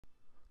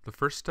The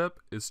first step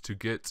is to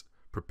get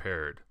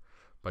prepared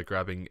by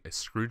grabbing a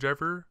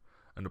screwdriver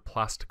and a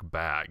plastic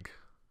bag.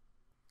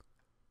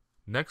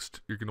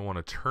 Next, you're going to want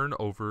to turn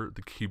over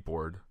the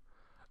keyboard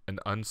and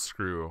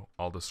unscrew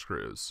all the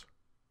screws.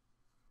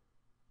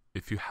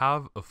 If you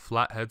have a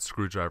flathead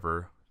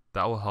screwdriver,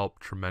 that will help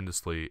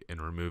tremendously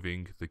in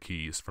removing the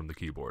keys from the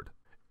keyboard.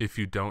 If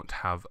you don't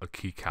have a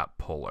keycap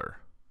puller,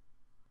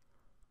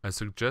 I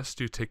suggest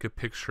you take a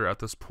picture at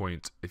this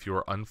point if you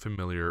are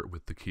unfamiliar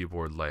with the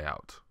keyboard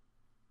layout.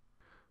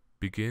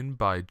 Begin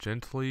by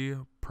gently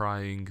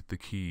prying the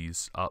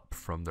keys up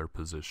from their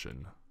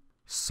position.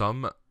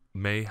 Some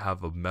may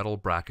have a metal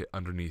bracket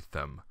underneath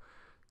them.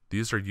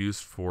 These are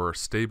used for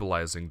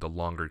stabilizing the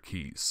longer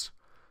keys.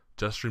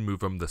 Just remove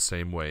them the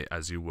same way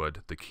as you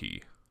would the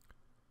key.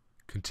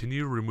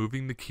 Continue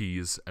removing the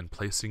keys and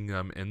placing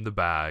them in the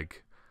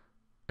bag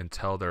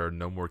until there are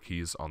no more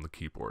keys on the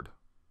keyboard.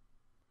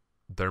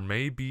 There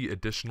may be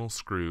additional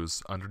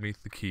screws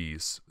underneath the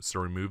keys, so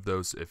remove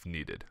those if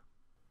needed.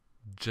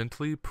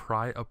 Gently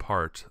pry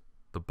apart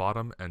the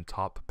bottom and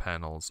top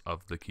panels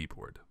of the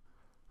keyboard.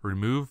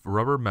 Remove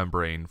rubber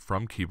membrane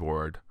from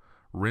keyboard,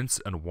 rinse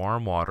in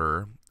warm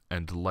water,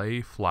 and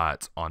lay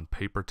flat on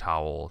paper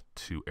towel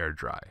to air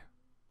dry.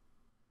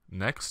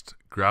 Next,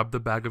 grab the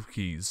bag of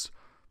keys,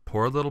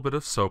 pour a little bit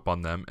of soap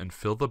on them, and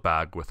fill the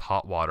bag with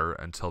hot water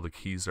until the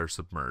keys are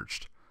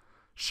submerged.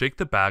 Shake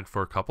the bag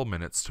for a couple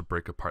minutes to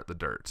break apart the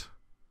dirt.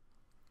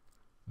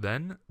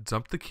 Then,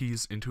 dump the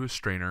keys into a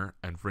strainer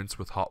and rinse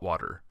with hot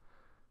water.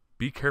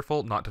 Be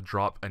careful not to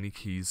drop any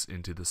keys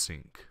into the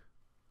sink.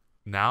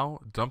 Now,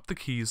 dump the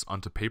keys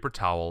onto paper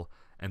towel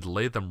and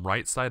lay them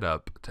right side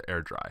up to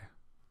air dry.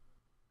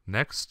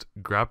 Next,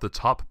 grab the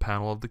top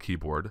panel of the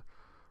keyboard,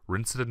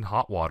 rinse it in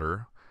hot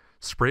water,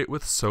 spray it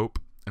with soap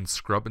and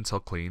scrub until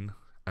clean,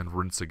 and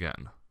rinse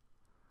again.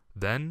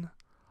 Then,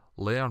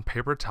 lay on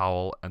paper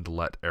towel and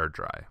let air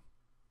dry.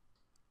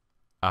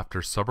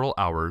 After several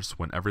hours,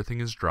 when everything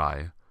is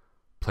dry,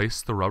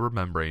 place the rubber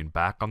membrane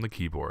back on the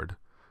keyboard,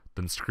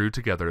 then screw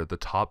together the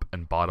top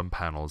and bottom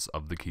panels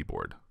of the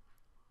keyboard.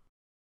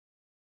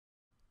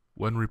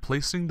 When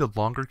replacing the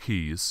longer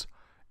keys,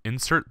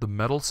 insert the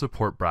metal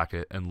support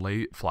bracket and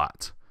lay it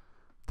flat.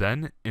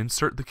 Then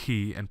insert the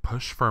key and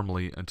push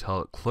firmly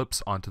until it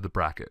clips onto the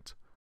bracket.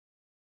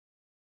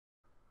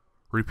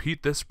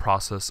 Repeat this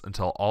process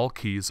until all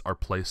keys are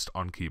placed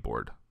on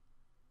keyboard.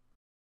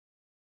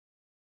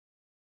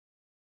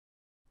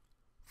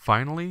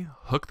 Finally,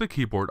 hook the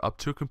keyboard up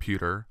to a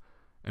computer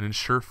and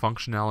ensure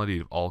functionality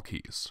of all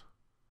keys.